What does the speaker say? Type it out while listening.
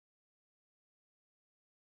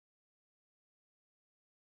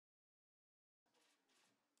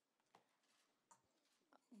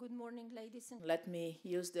Good morning, ladies and Let me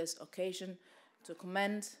use this occasion to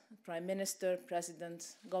commend Prime Minister,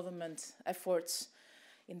 President, government efforts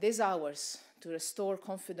in these hours to restore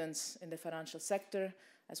confidence in the financial sector,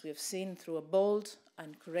 as we have seen through a bold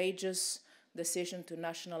and courageous decision to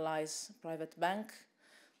nationalize private bank.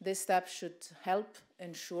 This step should help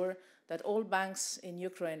ensure that all banks in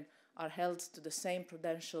Ukraine are held to the same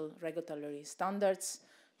prudential regulatory standards,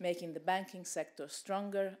 making the banking sector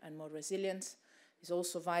stronger and more resilient. Is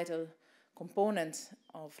also a vital component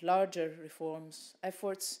of larger reforms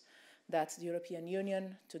efforts that the European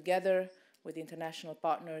Union, together with international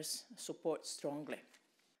partners, support strongly.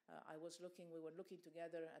 We were looking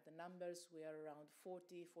together at the numbers. We are around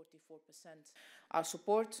 44%. Our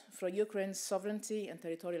support for Ukraine's sovereignty and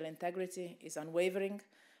territorial integrity is unwavering,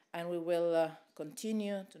 and we will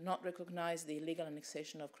continue to not recognize the illegal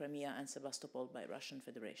annexation of Crimea and Sevastopol by Russian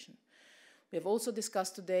Federation. We have also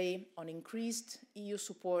discussed today on increased EU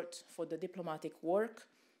support for the diplomatic work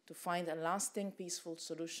to find a lasting peaceful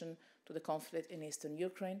solution to the conflict in eastern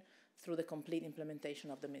Ukraine through the complete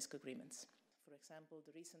implementation of the Minsk agreements. For example,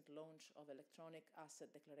 the recent launch of electronic asset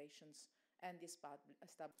declarations and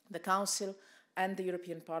the Council and the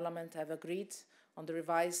European Parliament have agreed on the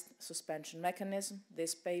revised suspension mechanism.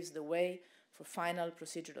 This paves the way for final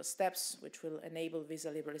procedural steps which will enable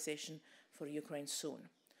visa liberalization for Ukraine soon.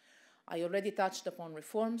 I already touched upon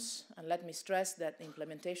reforms, and let me stress that the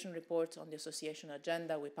implementation report on the association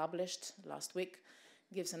agenda we published last week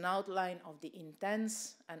gives an outline of the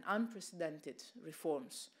intense and unprecedented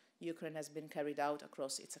reforms Ukraine has been carried out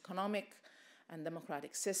across its economic and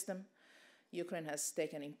democratic system. Ukraine has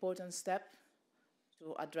taken an important step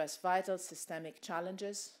to address vital systemic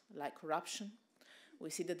challenges like corruption. We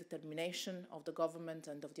see the determination of the government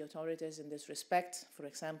and of the authorities in this respect. For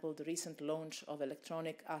example, the recent launch of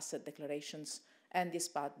electronic asset declarations and the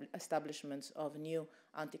establishment of new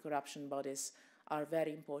anti-corruption bodies are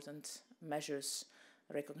very important measures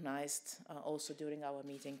recognized also during our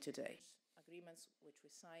meeting today. Agreements which we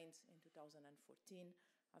signed in 2014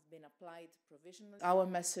 have been applied provisionally. Our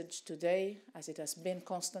message today, as it has been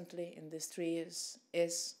constantly in these 3 years,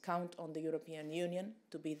 is count on the European Union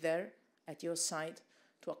to be there at your side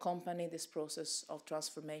to accompany this process of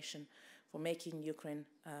transformation for making Ukraine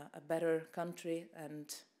a better country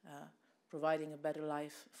and providing a better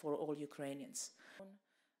life for all Ukrainians.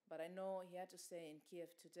 But I know he had to stay in Kiev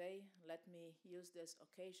today. Let me use this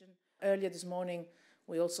occasion. Earlier this morning,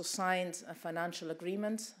 we also signed a financial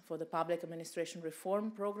agreement for the Public Administration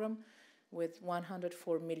Reform Programme with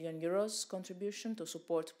 104 million euros contribution to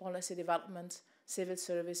support policy development, civil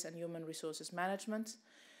service and human resources management.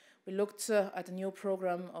 We looked at a new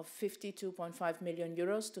program of 52.5 million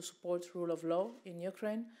euros to support rule of law in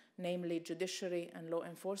Ukraine, namely judiciary and law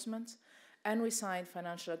enforcement. And we signed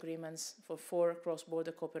financial agreements for 4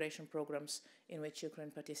 cross-border cooperation programs in which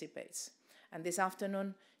Ukraine participates. And this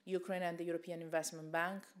afternoon, Ukraine and the European Investment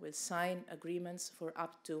Bank will sign agreements for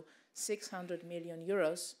up to 600 million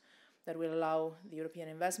euros that will allow the European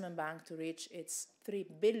Investment Bank to reach its 3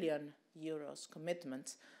 billion euros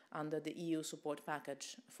commitment under the EU support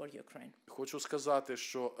package for Ukraine. Хочу сказати,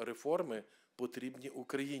 що реформи потрібні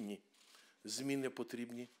Україні, зміни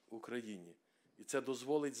потрібні Україні. І це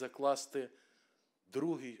дозволить закласти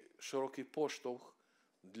другий широкий поштовх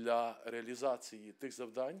для реалізації тих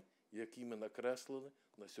завдань, які ми накреслили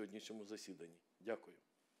на сьогоднішньому засіданні. Дякую.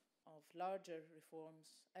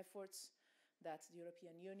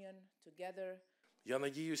 Я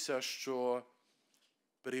надіюся, що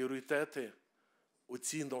пріоритети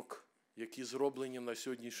оцінок, які зроблені на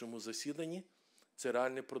сьогоднішньому засіданні, це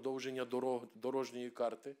реальне продовження дорожньої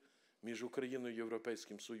карти між Україною і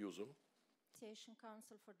Європейським Союзом.